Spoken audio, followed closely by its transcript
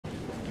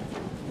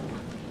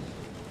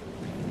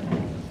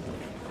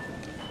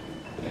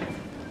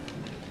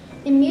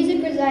In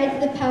music resides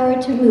the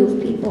power to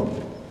move people.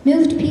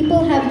 Moved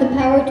people have the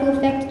power to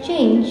effect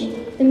change.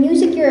 The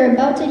music you're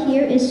about to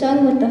hear is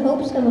sung with the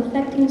hopes of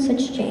effecting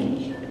such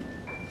change.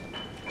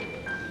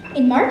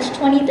 In March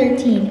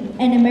 2013,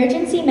 an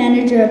emergency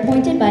manager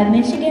appointed by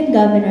Michigan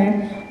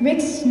Governor Rick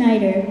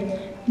Snyder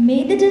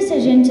made the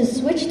decision to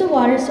switch the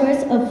water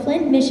source of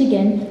Flint,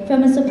 Michigan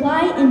from a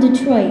supply in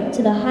Detroit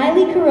to the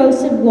highly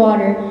corrosive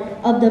water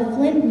of the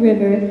Flint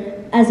River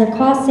as a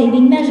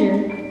cost-saving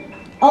measure.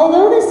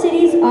 Although the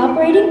city's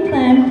operating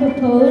plan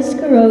proposed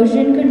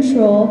corrosion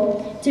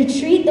control to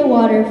treat the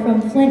water from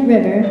Flint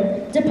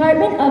River,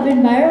 Department of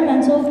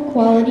Environmental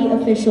Quality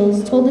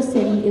officials told the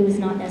city it was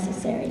not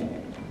necessary.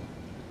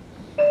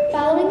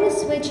 Following the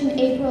switch in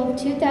April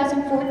of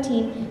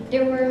 2014,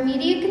 there were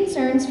immediate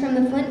concerns from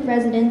the Flint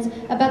residents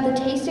about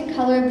the taste and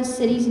color of the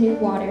city's new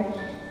water.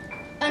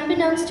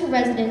 Unbeknownst to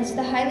residents,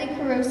 the highly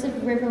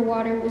corrosive river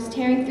water was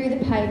tearing through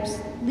the pipes,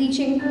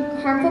 leaching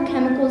harmful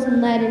chemicals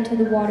and lead into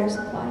the water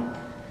supply.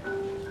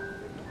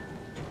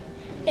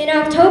 In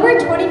October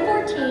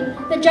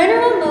 2014, the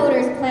General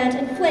Motors plant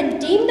in Flint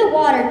deemed the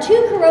water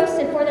too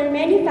corrosive for their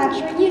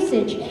manufacturing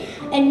usage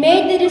and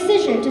made the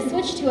decision to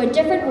switch to a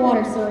different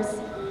water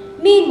source.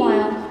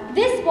 Meanwhile,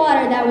 this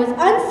water that was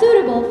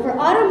unsuitable for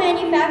auto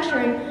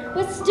manufacturing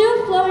was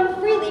still flowing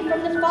freely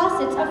from the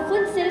faucets of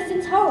Flint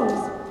citizens' homes.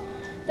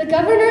 The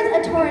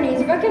governor's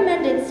attorneys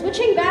recommended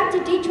switching back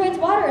to Detroit's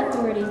water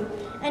authority,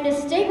 and a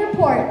state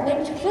report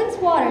linked Flint's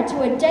water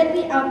to a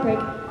deadly outbreak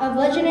of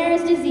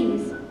Legionnaire's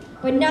disease,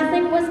 but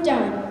nothing was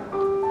done.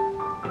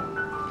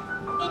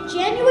 In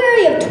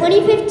January of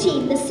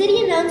 2015, the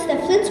city announced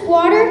that Flint's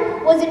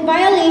water was in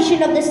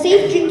violation of the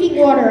Safe Drinking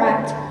Water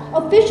Act.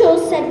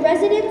 Officials said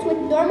residents with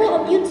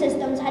normal immune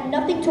systems had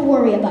nothing to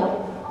worry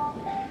about.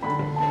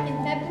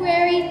 In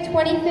February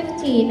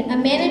 2015, a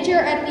manager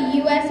at the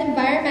U.S.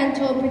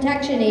 Environmental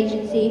Protection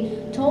Agency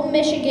told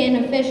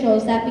Michigan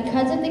officials that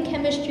because of the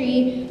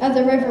chemistry of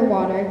the river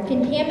water,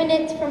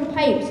 contaminants from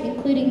pipes,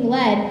 including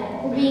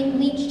lead, were being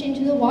leached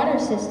into the water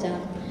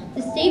system.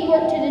 The state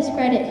worked to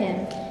discredit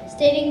him,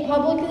 stating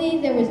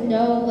publicly there was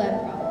no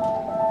lead problem.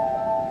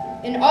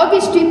 In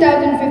August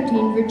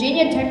 2015,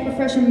 Virginia Tech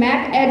professor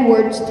Mac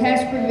Edwards'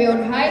 test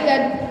revealed high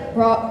lead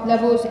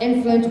levels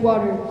in Flint's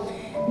water.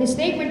 The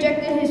state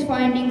rejected his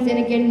findings, and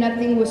again,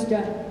 nothing was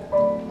done.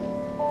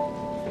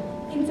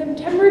 In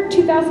September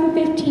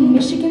 2015,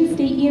 Michigan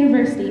State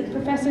University,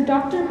 Professor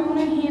Dr.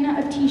 Mona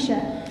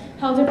Hanna-Attisha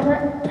held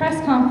a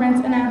press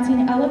conference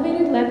announcing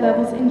elevated lead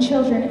levels in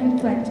children in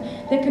Flint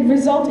that could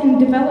result in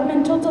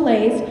developmental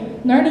delays,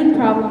 learning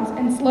problems,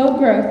 and slow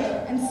growth,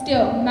 and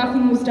still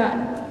nothing was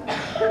done.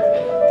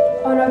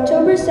 On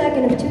October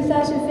 2nd of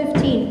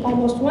 2015,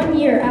 almost 1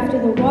 year after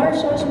the water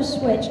source was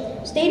switched,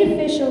 state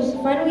officials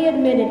finally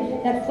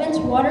admitted that Flint's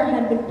water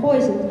had been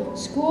poisoned.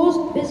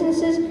 Schools,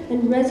 businesses,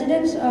 and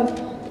residents of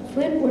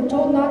Flint were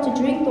told not to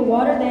drink the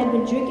water they had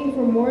been drinking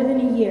for more than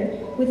a year,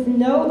 with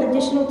no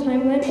additional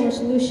timeline or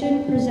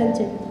solution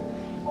presented.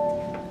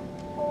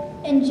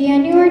 In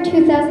January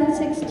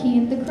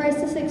 2016, the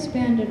crisis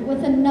expanded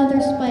with another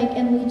spike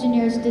in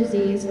Legionnaire's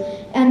disease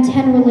and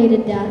 10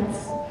 related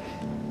deaths.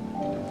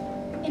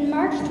 In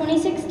March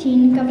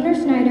 2016, Governor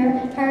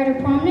Snyder hired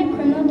a prominent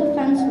criminal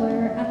defense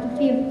lawyer at the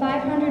fee of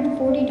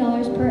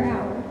 $540 per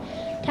hour.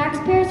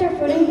 Taxpayers are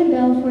footing the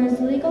bill for his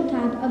legal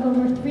tab of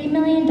over $3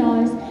 million,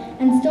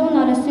 and still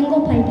not a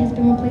single pipe has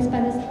been replaced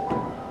by this.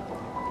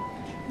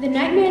 The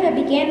nightmare that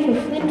began for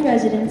Flint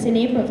residents in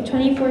April of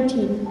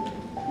 2014,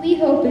 we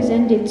hope is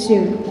ended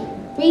soon.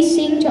 We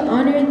sing to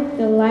honor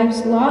the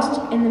lives lost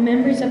and the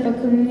members of a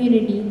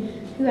community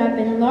who have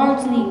been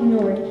largely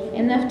ignored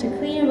and left to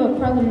clean up a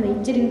problem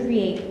they didn't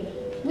create.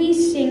 We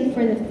sing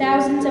for the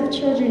thousands of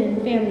children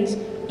and families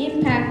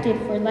impacted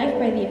for life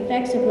by the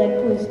effects of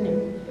lead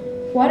poisoning.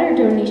 Water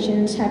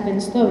donations have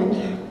been slowing,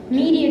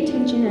 media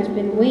attention has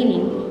been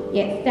waning,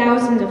 yet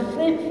thousands of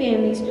Flint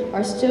families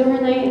are still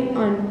reliant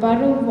on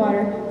bottled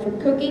water for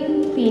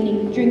cooking,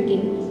 cleaning,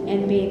 drinking,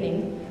 and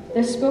bathing.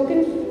 The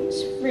spoken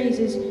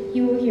phrases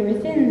you will hear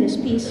within this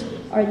piece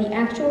are the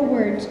actual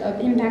words of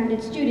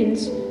impacted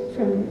students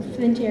from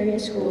Flint area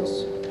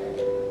schools.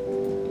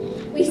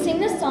 We sing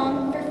this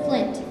song for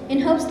Flint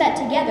in hopes that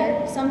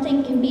together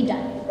something can be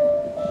done.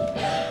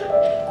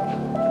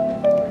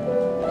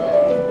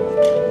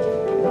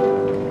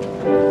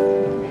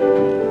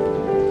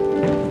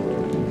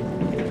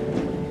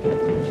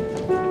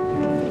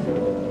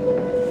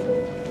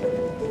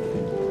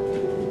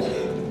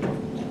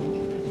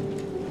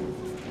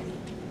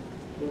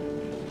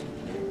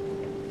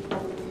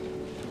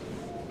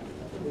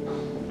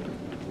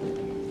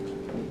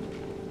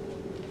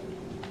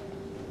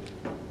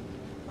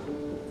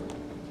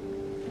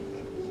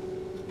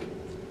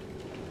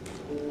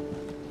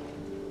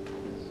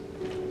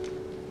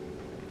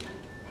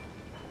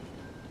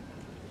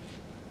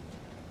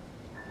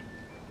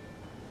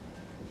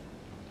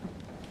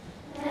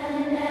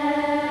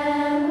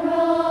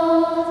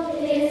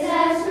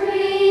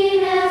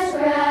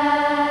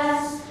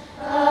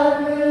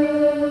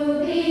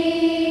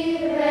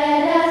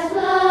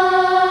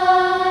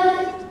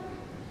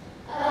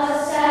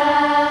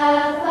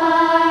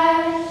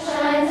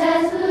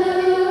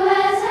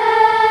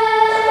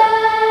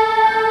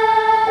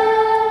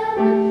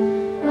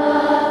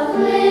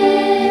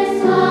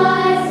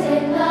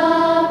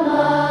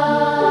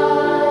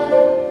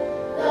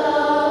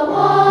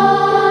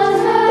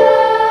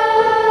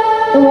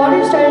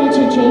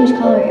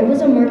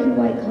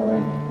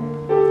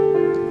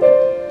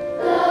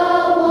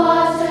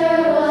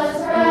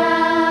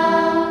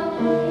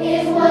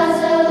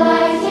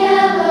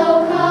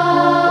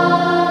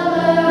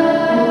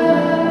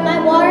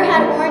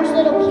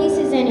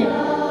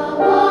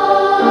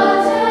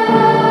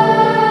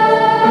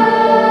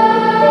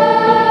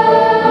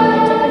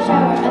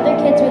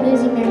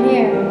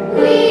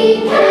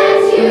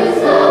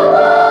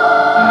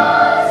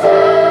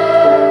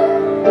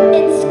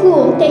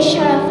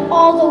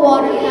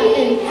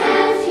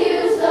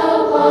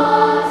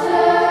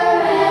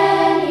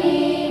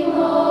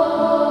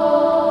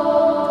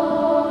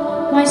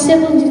 My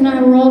siblings and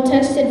I were all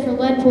tested for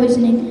lead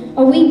poisoning.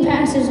 A week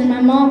passes and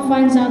my mom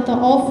finds out that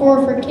all 4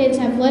 of her kids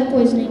have lead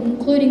poisoning,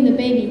 including the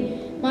baby.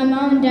 My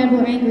mom and dad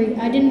were angry.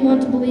 I didn't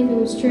want to believe it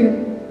was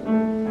true.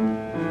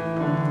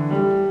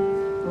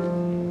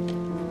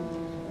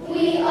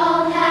 We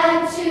all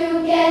had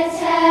to get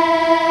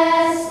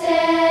tested.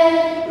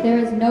 There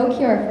is no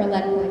cure for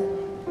lead poisoning.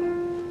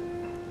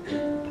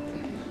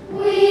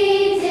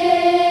 We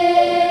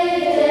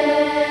didn't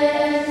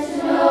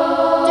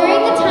know.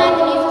 During the time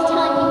the news was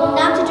telling people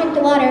not to drink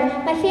the water,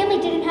 my family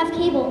didn't have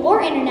cable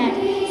or internet,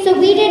 so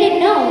we didn't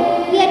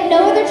know. We had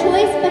no other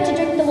choice but to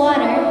drink the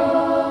water.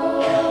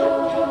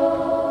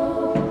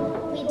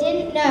 We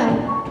didn't know.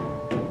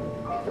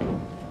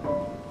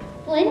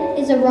 Flint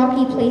is a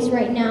rocky place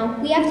right now.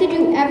 We have to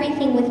do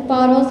everything with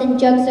bottles and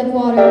jugs of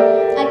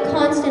water. I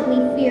constantly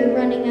fear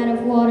running out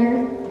of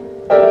water.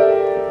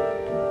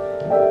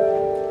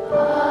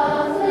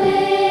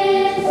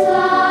 Flint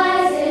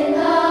lies in the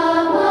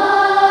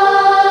mud.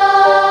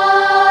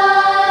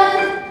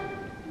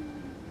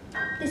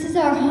 This is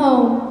our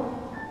home.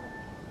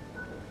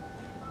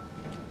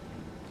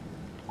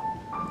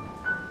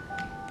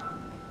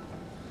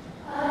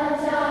 A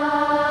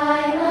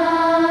diamond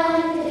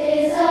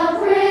is a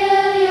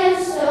brilliant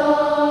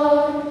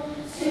stone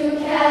to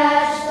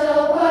catch the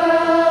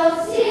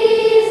world's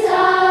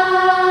desire.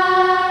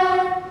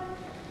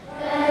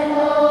 An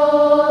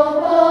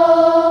opal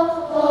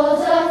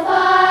holds a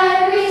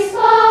fiery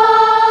spark,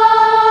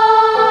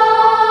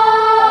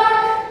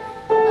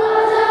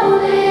 but a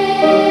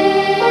flint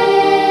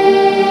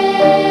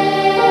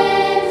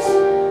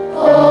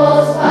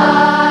holds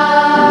fire.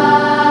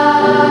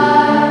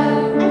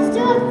 I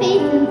still have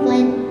faith in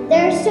Flint.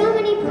 There are so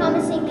many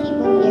promising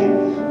people here.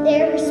 They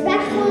are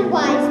respectful and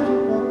wise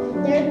people.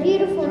 There are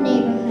beautiful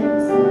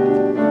neighborhoods.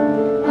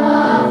 A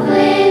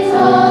flint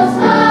holds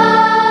fire.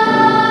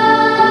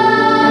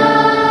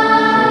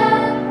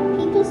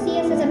 People see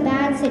us as a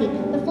bad city,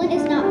 but Flint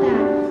is not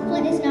bad.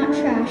 Flint is not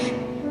trash.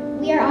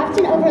 We are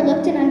often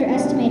overlooked and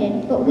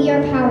underestimated, but we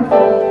are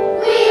powerful.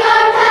 We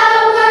are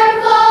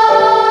powerful.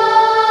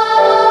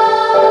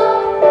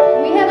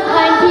 We have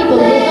kind people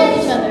who help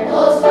each other.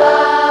 Holds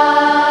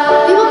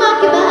fire. We will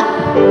not give up.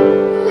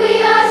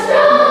 We are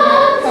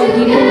strong How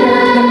deep and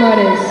dark the mud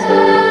is.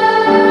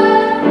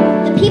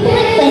 The people in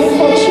Flint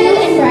hold true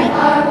and bright.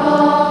 Our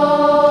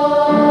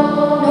home.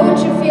 No one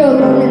should feel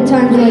alone in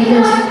times like We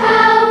this. are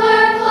powerful.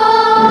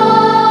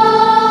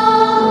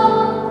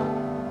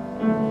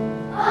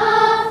 A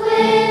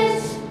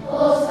flint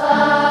holds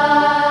fire.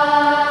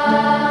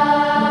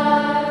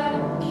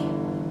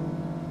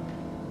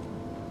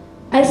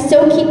 I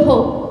still keep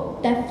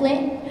hope that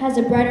Flint has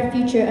a brighter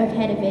future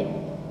ahead of it.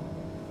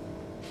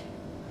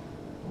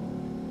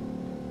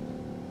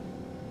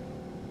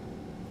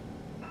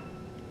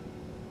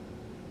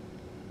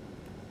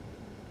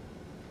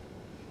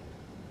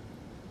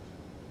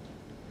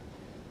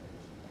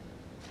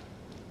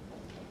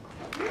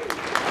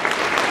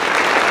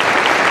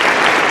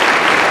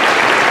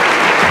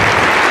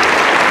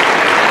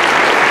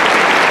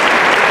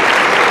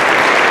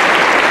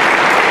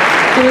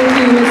 Thank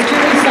you, Ms.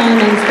 Julie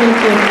Simons. Thank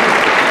you.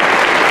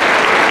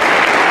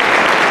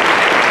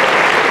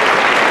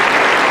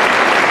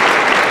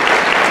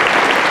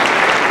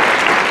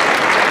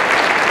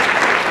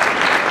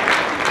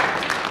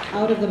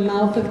 Out of the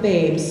Mouth of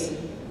Babes.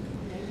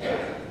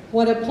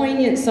 What a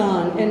poignant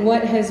song, and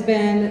what has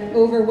been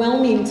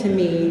overwhelming to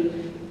me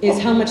is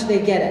how much they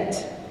get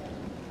it,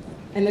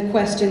 and the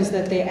questions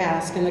that they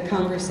ask, and the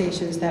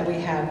conversations that we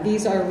have.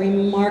 These are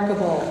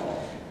remarkable,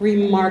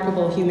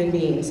 remarkable human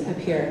beings up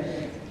here.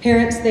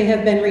 Parents, they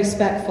have been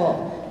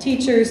respectful.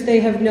 Teachers,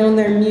 they have known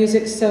their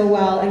music so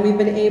well, and we've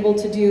been able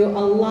to do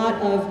a lot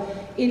of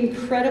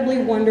incredibly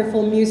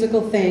wonderful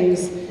musical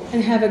things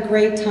and have a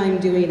great time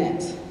doing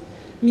it.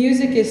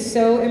 Music is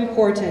so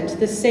important.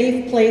 The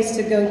safe place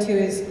to go to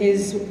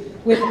is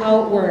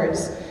without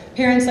words.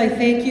 Parents, I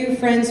thank you,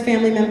 friends,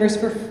 family members,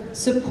 for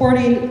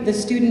supporting the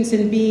students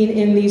and being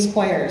in these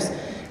choirs,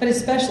 but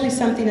especially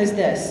something as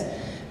this.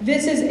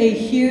 This is a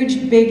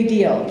huge, big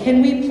deal.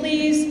 Can we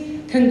please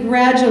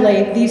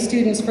congratulate these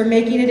students for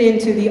making it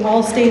into the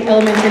All-State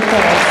Elementary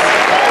Chorus?